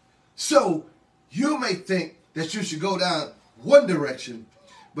 So, you may think that you should go down one direction,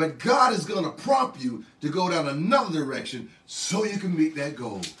 but God is going to prompt you to go down another direction so you can meet that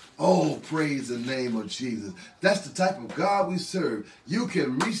goal. Oh, praise the name of Jesus. That's the type of God we serve. You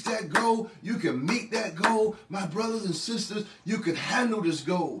can reach that goal. You can meet that goal. My brothers and sisters, you can handle this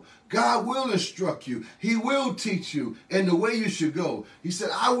goal. God will instruct you. He will teach you in the way you should go. He said,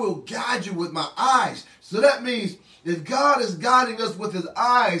 I will guide you with my eyes. So that means if God is guiding us with his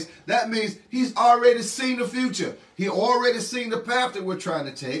eyes, that means he's already seen the future. He already seen the path that we're trying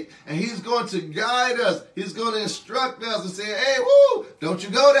to take, and he's going to guide us. He's going to instruct us and say, hey, woo, don't you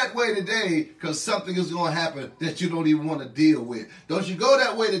go that way today, because something is going to happen that you don't even want to deal with. Don't you go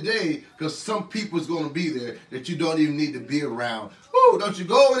that way today, because some people is going to be there that you don't even need to be around. Woo, don't you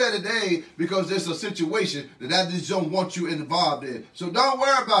go over there today, because there's a situation that I just don't want you involved in. So don't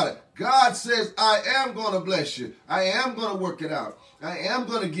worry about it. God says, I am going to bless you. I am going to work it out. I am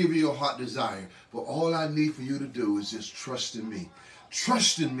going to give you your heart desire. But all I need for you to do is just trust in me.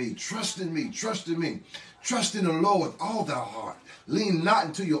 Trust in me. Trust in me. Trust in me. Trust in the Lord with all thy heart. Lean not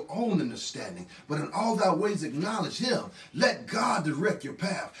into your own understanding, but in all thy ways acknowledge him. Let God direct your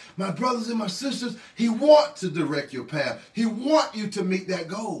path. My brothers and my sisters, he wants to direct your path. He wants you to meet that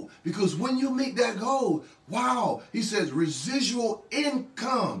goal. Because when you meet that goal, wow, he says residual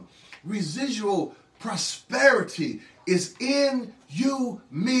income, residual prosperity is in you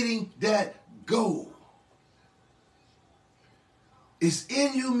meeting that goal. It's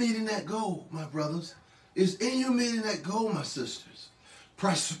in you meeting that goal, my brothers. It's in you meeting that goal, my sisters.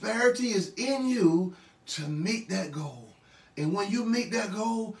 Prosperity is in you to meet that goal. And when you meet that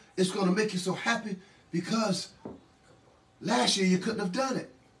goal, it's going to make you so happy because last year you couldn't have done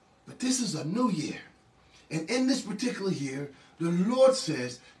it. But this is a new year. And in this particular year, the Lord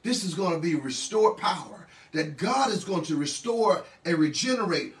says this is going to be restored power. That God is going to restore and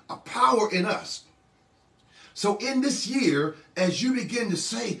regenerate a power in us. So in this year, as you begin to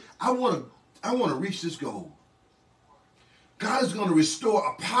say, I want to reach this goal, God is going to restore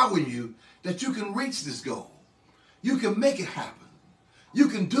a power in you that you can reach this goal. You can make it happen. You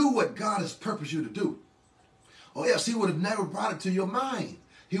can do what God has purposed you to do. Or else he would have never brought it to your mind.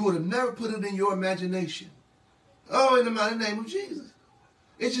 He would have never put it in your imagination. Oh, in the mighty name of Jesus.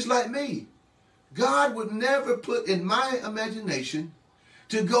 It's just like me. God would never put in my imagination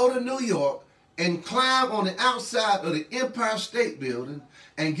to go to New York and climb on the outside of the Empire State Building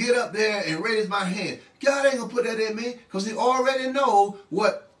and get up there and raise my hand. God ain't going to put that in me because he already know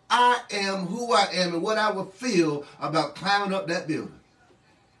what I am, who I am, and what I would feel about climbing up that building.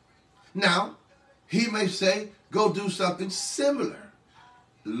 Now, he may say, go do something similar,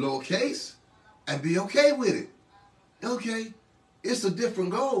 lowercase, and be okay with it. Okay, it's a different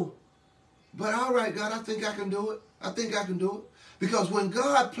goal. But all right, God, I think I can do it. I think I can do it. Because when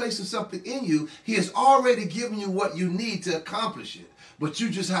God places something in you, he has already given you what you need to accomplish it. But you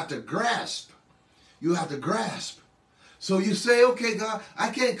just have to grasp. You have to grasp. So you say, okay, God, I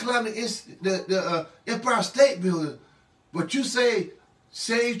can't climb the Empire State Building. But you say,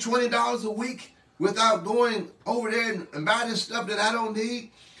 save $20 a week without going over there and buying stuff that I don't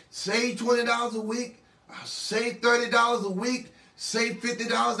need. Save $20 a week. Save $30 a week. Save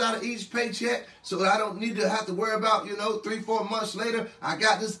 $50 out of each paycheck so that I don't need to have to worry about, 3-4 months later, I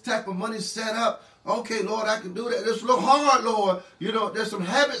got this type of money set up. Okay, Lord, I can do that. It's a little hard, Lord. There's some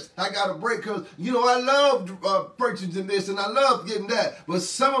habits I got to break because, I love purchasing this and I love getting that. But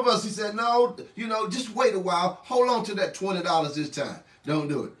some of us, he said, no, just wait a while. Hold on to that $20 this time. Don't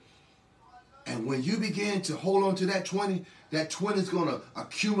do it. And when you begin to hold on to that 20 is going to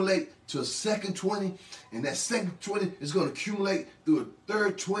accumulate to a second 20, and that second 20 is going to accumulate through a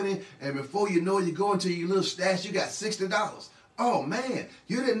third 20, and before you know it, you go into your little stash, you got $60. Oh, man,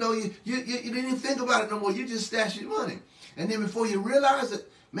 you didn't know, you didn't even think about it no more. You just stashed your money. And then before you realize it,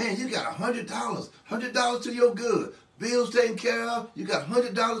 man, you got $100, $100 to your good. Bills taken care of, you got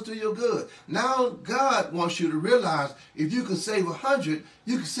 $100 to your good. Now God wants you to realize if you can save 100,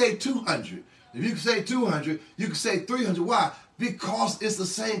 you can save 200. If you can save 200, you can save 300. Why? Because it's the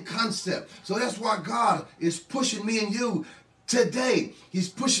same concept. So that's why God is pushing me and you today. He's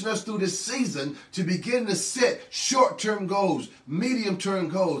pushing us through this season to begin to set short-term goals, medium-term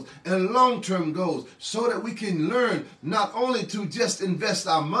goals, and long-term goals so that we can learn not only to just invest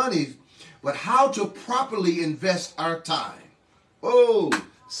our money, but how to properly invest our time. Oh,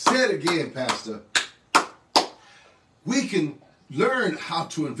 say it again, Pastor. We can learn how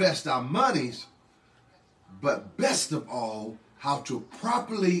to invest our monies, but best of all, how to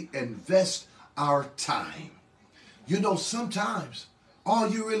properly invest our time. Sometimes all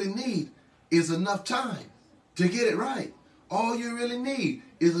you really need is enough time to get it right. All you really need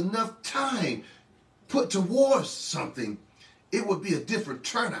is enough time put towards something. It would be a different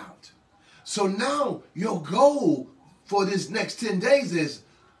turnout. So now your goal for this next 10 days is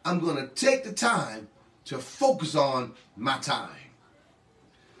I'm going to take the time to focus on my time.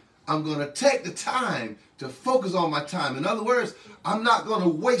 I'm going to take the time to focus on my time. In other words, I'm not going to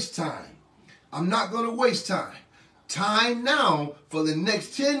waste time. I'm not going to waste time. Time now for the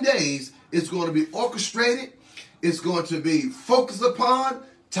next 10 days is going to be orchestrated. It's going to be focused upon.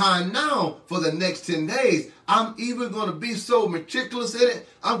 Time now for the next 10 days. I'm even going to be so meticulous in it,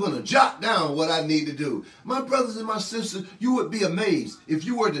 I'm going to jot down what I need to do. My brothers and my sisters, you would be amazed if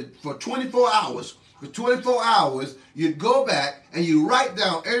you were to, for 24 hours, you'd go back and you write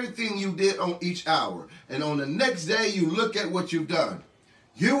down everything you did on each hour. And on the next day, you look at what you've done.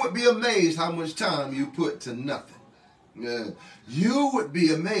 You would be amazed how much time you put to nothing. Yeah. You would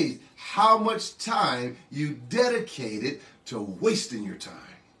be amazed how much time you dedicated to wasting your time.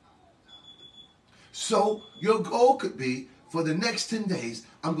 So your goal could be, for the next 10 days,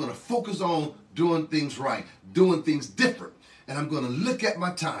 I'm going to focus on doing things right, doing things different. And I'm going to look at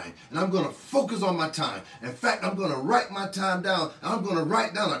my time, and I'm going to focus on my time. In fact, I'm going to write my time down, and I'm going to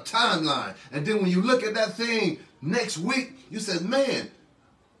write down a timeline. And then when you look at that thing next week, you say, man,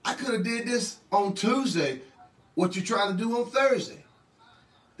 I could have did this on Tuesday, what you're trying to do on Thursday.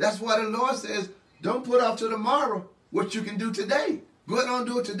 That's why the Lord says, don't put off to tomorrow what you can do today. Go ahead and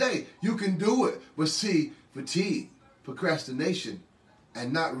do it today. You can do it. But see, fatigue, procrastination,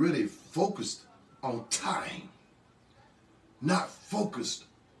 and not really focused on time. Not focused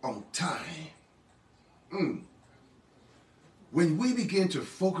on time. When we begin to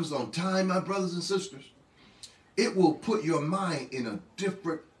focus on time, my brothers and sisters, it will put your mind in a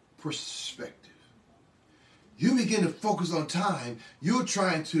different perspective. You begin to focus on time, you're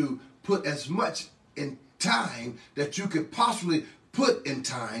trying to put as much in time that you could possibly put in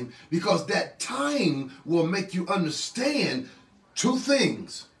time, because that time will make you understand two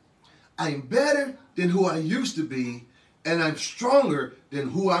things. I'm better than who I used to be, and I'm stronger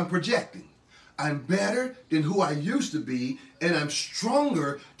than who I'm projecting. I'm better than who I used to be, and I'm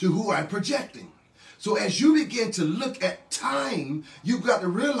stronger to who I'm projecting. So as you begin to look at time, you've got to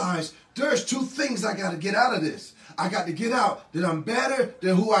realize there's two things I got to get out of this. I got to get out that I'm better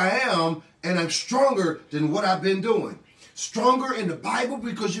than who I am, and I'm stronger than what I've been doing. Stronger in the Bible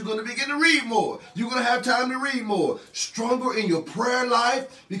because you're going to begin to read more. You're going to have time to read more. Stronger in your prayer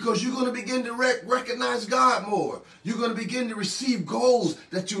life because you're going to begin to recognize God more. You're going to begin to receive goals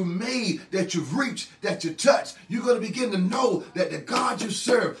that you made, that you've reached, that you touched. You're going to begin to know that the God you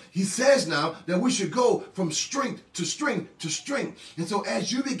serve, he says now that we should go from strength to strength to strength. And so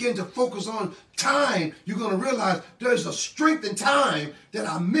as you begin to focus on time, you're going to realize there's a strength in time that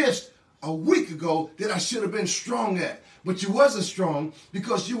I missed a week ago that I should have been strong at. But you wasn't strong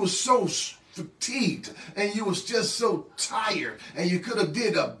because you were so fatigued and you was just so tired, and you could have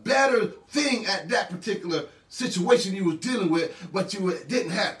did a better thing at that particular situation you was dealing with, but you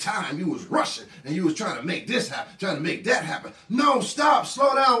didn't have time. You was rushing and you was trying to make this happen, trying to make that happen. No, stop,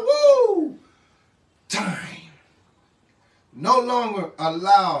 slow down. Woo! Time. No longer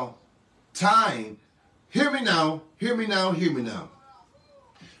allow time. Hear me now, hear me now, hear me now.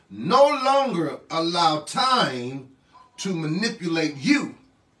 No longer allow time to manipulate you,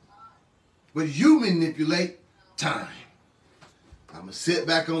 but you manipulate time. I'm going to sit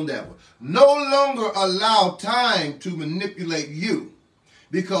back on that one. No longer allow time to manipulate you,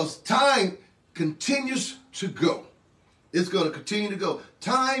 because time continues to go. It's going to continue to go.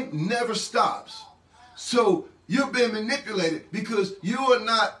 Time never stops. So you've been manipulated because you are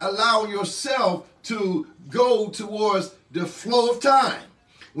not allowing yourself to go towards the flow of time.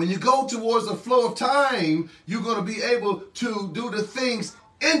 When you go towards the flow of time, you're going to be able to do the things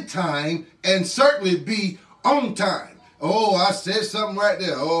in time and certainly be on time. Oh, I said something right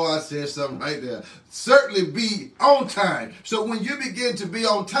there. Oh, I said something right there. Certainly be on time. So when you begin to be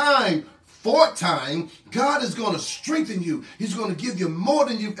on time for time, God is going to strengthen you. He's going to give you more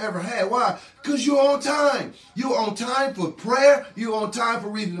than you've ever had. Why? Because you're on time. You're on time for prayer. You're on time for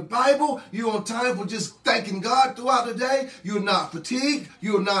reading the Bible. You're on time for just thanking God throughout the day. You're not fatigued.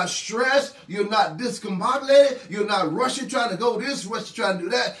 You're not stressed. You're not discombobulated. You're not rushing, trying to go this, rushing, trying to do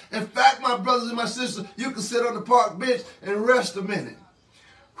that. In fact, my brothers and my sisters, you can sit on the park bench and rest a minute.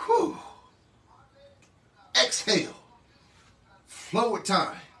 Whew. Exhale. Flow with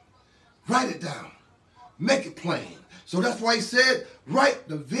time. Write it down. Make it plain. So that's why he said, write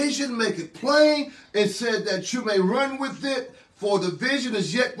the vision, make it plain. It said that you may run with it, for the vision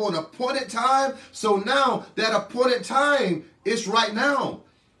is yet for an appointed time. So now that appointed time is right now.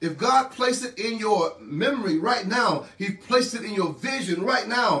 If God placed it in your memory right now, He placed it in your vision right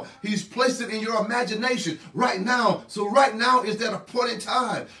now. He's placed it in your imagination right now. So right now is that appointed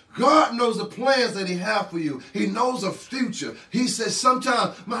time. God knows the plans that He has for you. He knows the future. He says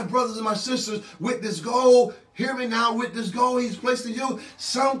sometimes, my brothers and my sisters, with this goal, hear me now, with this goal He's placed in you,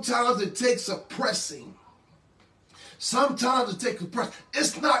 sometimes it takes a pressing. Sometimes it takes a press.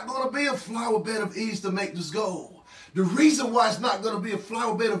 It's not going to be a flower bed of ease to make this goal. The reason why it's not going to be a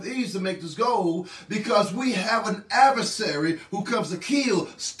flower bed of ease to make this goal, because we have an adversary who comes to kill,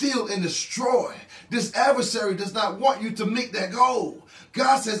 steal, and destroy. This adversary does not want you to meet that goal.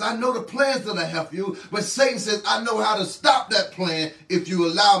 God says, I know the plans that I have for you, but Satan says, I know how to stop that plan if you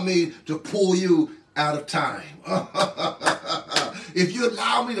allow me to pull you out of time. If you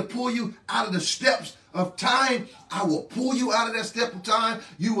allow me to pull you out of the steps of time, I will pull you out of that step of time.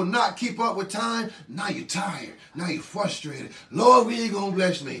 You will not keep up with time. Now you're tired. Now you're frustrated. Lord, we ain't going to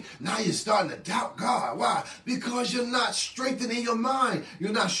bless me. Now you're starting to doubt God. Why? Because you're not strengthening your mind.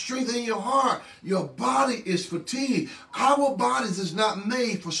 You're not strengthening your heart. Your body is fatigued. Our bodies is not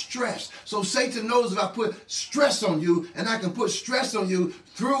made for stress. So Satan knows if I put stress on you, and I can put stress on you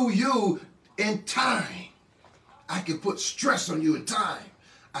through you in time. I can put stress on you in time.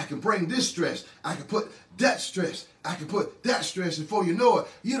 I can bring this stress. I can put that stress. I can put that stress. And before you know it,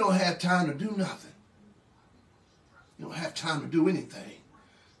 you don't have time to do nothing. You don't have time to do anything,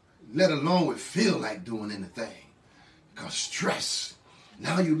 let alone would feel like doing anything. Because stress.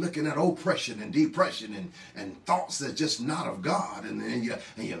 Now you're looking at oppression and depression and thoughts that just not of God. And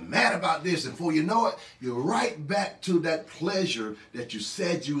you're mad about this. And before you know it, you're right back to that pleasure that you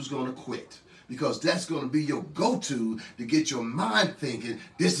said you was going to quit. Because that's going to be your go-to to get your mind thinking,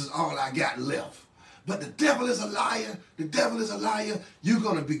 this is all I got left. But the devil is a liar. The devil is a liar. You're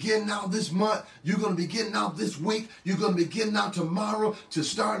going to begin now this month. You're going to begin now this week. You're going to begin now tomorrow to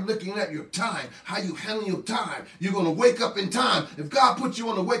start looking at your time, how you handle your time. You're going to wake up in time. If God put you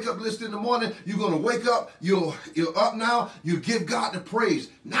on the wake up list in the morning, you're going to wake up. You're up now. You give God the praise.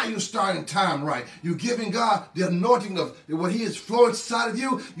 Now you're starting time right. You're giving God the anointing of what He has flowing inside of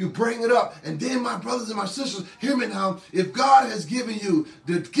you. You bring it up. And then, my brothers and my sisters, hear me now. If God has given you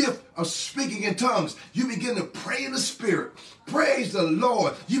the gift of speaking in tongues, you begin to pray in the Spirit. Praise the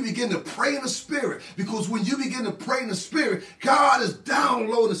Lord. You begin to pray in the Spirit, because when you begin to pray in the Spirit, God is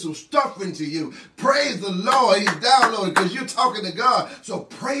downloading some stuff into you. Praise the Lord. He's downloading because you're talking to God. So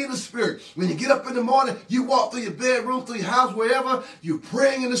pray in the Spirit. When you get up in the morning, you walk through your bedroom, through your house, wherever, you're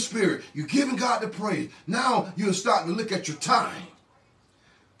praying in the Spirit. You're giving God the praise. Now you're starting to look at your time,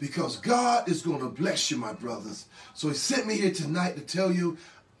 because God is going to bless you, my brothers. So He sent me here tonight to tell you,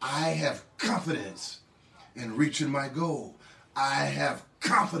 I have confidence in reaching my goal. I have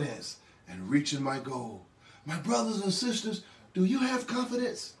confidence in reaching my goal. My brothers and sisters, do you have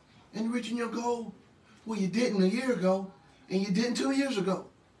confidence in reaching your goal? Well, you didn't a year ago, and you didn't 2 years ago.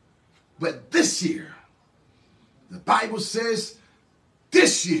 But this year, the Bible says,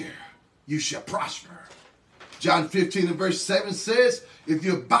 this year you shall prosper. John 15 and verse 7 says, if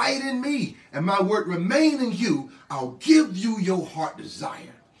you abide in me and my word remain in you, I'll give you your heart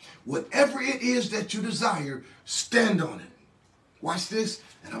desire. Whatever it is that you desire, stand on it. Watch this,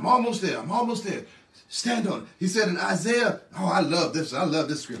 and I'm almost there. I'm almost there. Stand on it. He said in Isaiah, oh, I love this. I love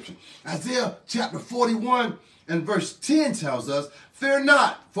this scripture. Isaiah chapter 41 and verse 10 tells us, fear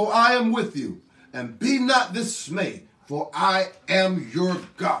not, for I am with you, and be not dismayed, for I am your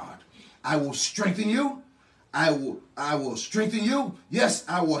God. I will strengthen you. I will strengthen you. Yes,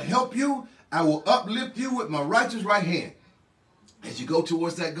 I will help you. I will uplift you with my righteous right hand. As you go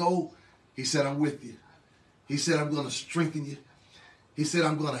towards that goal, He said, I'm with you. He said, I'm going to strengthen you. He said,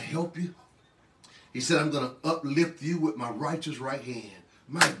 I'm going to help you. He said, I'm going to uplift you with my righteous right hand.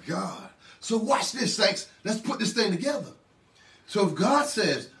 My God. So watch this, saints. Let's put this thing together. So if God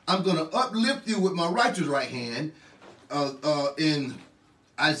says, I'm going to uplift you with my righteous right hand, in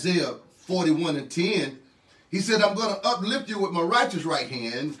Isaiah 41 and 10, He said, I'm going to uplift you with my righteous right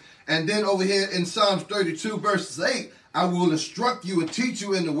hand. And then over here in Psalms 32, verses 8, I will instruct you and teach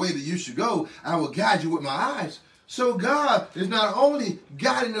you in the way that you should go. I will guide you with my eyes. So God is not only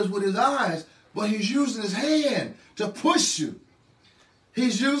guiding us with His eyes, but He's using His hand to push you.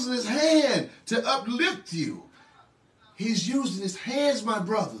 He's using His hand to uplift you. He's using His hands, my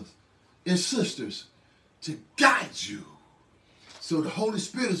brothers and sisters, to guide you. So the Holy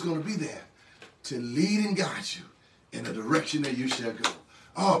Spirit is going to be there to lead and guide you in the direction that you shall go.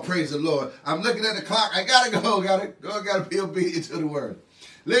 Oh, praise the Lord. I'm looking at the clock. I got to go. Got to be obedient to the word.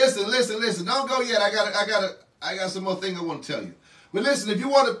 Listen. Don't go yet. I got some more things I want to tell you. But listen, if you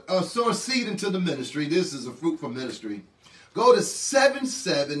want to sow a seed into the ministry, this is a fruitful ministry. Go to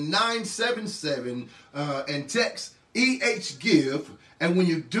 77977 and text EH Give. And when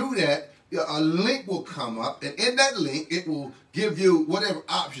you do that, a link will come up. And in that link, it will give you whatever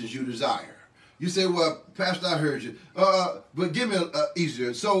options you desire. You say, well, Pastor, I heard you. But give me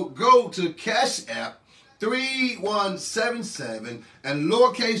easier. So go to Cash App 3177 and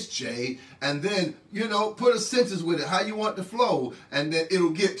lowercase j, and then, put a sentence with it, how you want to flow, and then it'll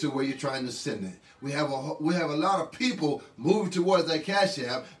get to where you're trying to send it. We have a lot of people moving towards that Cash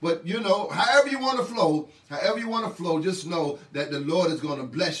App, but however you want to flow, just know that the Lord is going to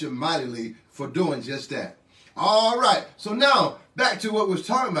bless you mightily for doing just that. All right, so now back to what we was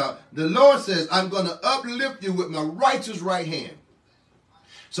talking about. The Lord says, I'm going to uplift you with my righteous right hand.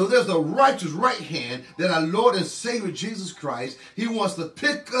 So there's a righteous right hand that our Lord and Savior Jesus Christ, he wants to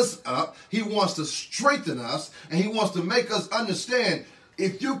pick us up, he wants to strengthen us, and he wants to make us understand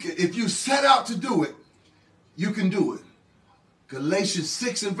if you set out to do it, you can do it. Galatians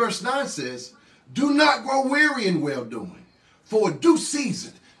 6 and verse 9 says, do not grow weary in well-doing, for in due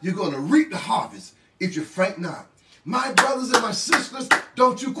season you're going to reap the harvest if you faint not. My brothers and my sisters,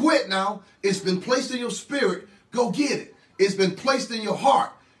 don't you quit now. It's been placed in your spirit. Go get it. It's been placed in your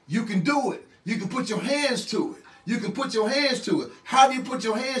heart. You can do it. You can put your hands to it. You can put your hands to it. How do you put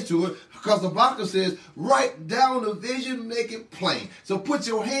your hands to it? Because Habakkuk says, write down the vision, make it plain. So put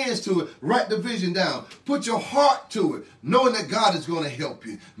your hands to it. Write the vision down. Put your heart to it, knowing that God is going to help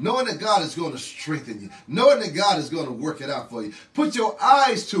you, knowing that God is going to strengthen you, knowing that God is going to work it out for you. Put your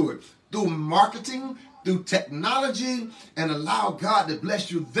eyes to it through marketing, through technology, and allow God to bless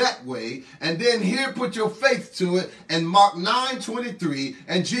you that way. And then here, put your faith to it. And Mark 9:23,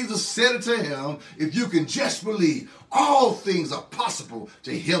 and Jesus said it to him, if you can just believe, all things are possible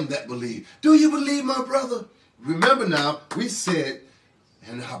to him that believe. Do you believe, my brother? Remember now, we said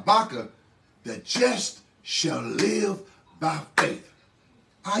in Habakkuk, the just shall live by faith.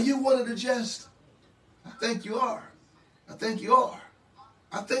 Are you one of the just? I think you are. I think you are.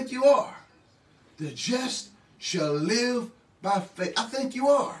 I think you are. The just shall live by faith. I think you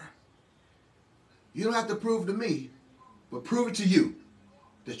are. You don't have to prove to me, but prove it to you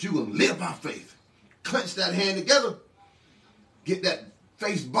that you're going to live by faith. Clench that hand together. Get that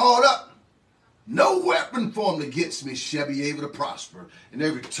face balled up. No weapon formed against me shall be able to prosper, and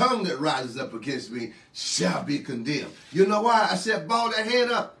every tongue that rises up against me shall be condemned. You know why I said ball that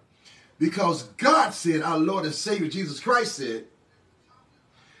hand up? Because God said, our Lord and Savior Jesus Christ said,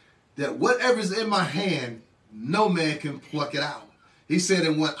 that whatever's in my hand, no man can pluck it out. He said,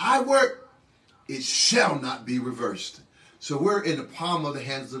 and when I work, it shall not be reversed. So we're in the palm of the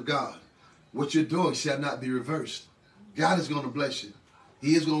hands of God. What you're doing shall not be reversed. God is going to bless you.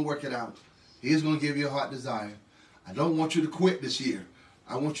 He is going to work it out. He is going to give you a heart desire. I don't want you to quit this year.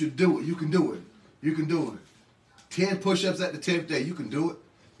 I want you to do it. You can do it. You can do it. 10 push-ups at the 10th day. You can do it.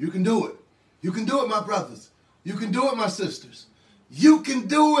 You can do it. You can do it, my brothers. You can do it, my sisters. You can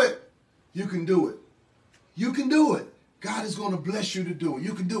do it. You can do it. You can do it. God is going to bless you to do it.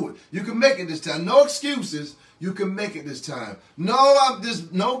 You can do it. You can make it this time. No excuses. You can make it this time. No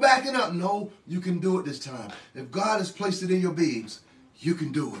backing up. No, you can do it this time. If God has placed it in your beings, you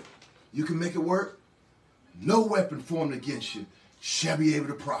can do it. You can make it work. No weapon formed against you shall be able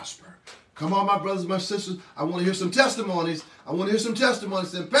to prosper. Come on, my brothers and my sisters. I want to hear some testimonies. I want to hear some testimonies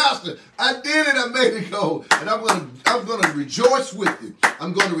saying, Pastor, I did it. I made it go. And I'm going to rejoice with you.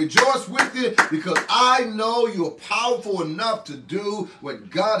 I'm going to rejoice with you because I know you're powerful enough to do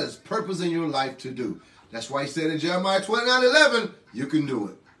what God has purposed in your life to do. That's why he said in Jeremiah 29:11, you can do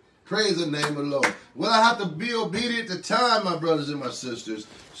it. Praise the name of the Lord. Well, I have to be obedient to time, my brothers and my sisters.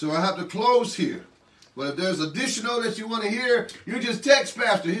 So I have to close here. But if there's additional that you want to hear, you just text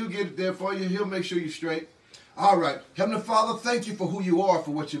Pastor. He'll get it there for you. He'll make sure you're straight. All right. Heavenly Father, thank you for who you are,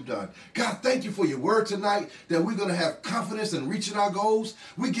 for what you've done. God, thank you for your word tonight, that we're going to have confidence in reaching our goals.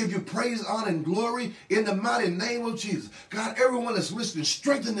 We give you praise, honor, and glory in the mighty name of Jesus. God, everyone that's listening,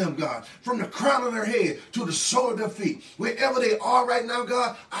 strengthen them, God, from the crown of their head to the sole of their feet. Wherever they are right now,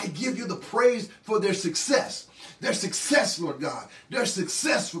 God, I give you the praise for their success. Their success, Lord God. Their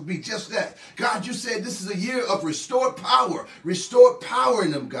success will be just that. God, you said this is a year of restored power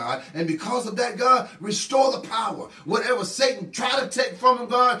in them, God. And because of that, God, restore the power. Whatever Satan tried to take from them,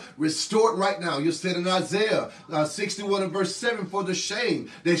 God, restore it right now. You said in Isaiah 61 and verse 7, for the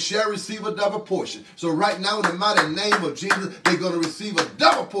shame, they shall receive a double portion. So right now, in the mighty name of Jesus, they're going to receive a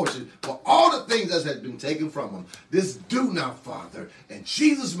double portion for all the things that has been taken from them. This do now, Father. In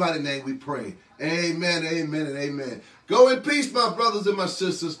Jesus' mighty name we pray. Amen, amen, and amen. Go in peace, my brothers and my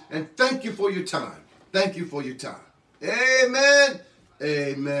sisters, and thank you for your time. Thank you for your time. Amen,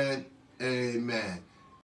 amen, amen.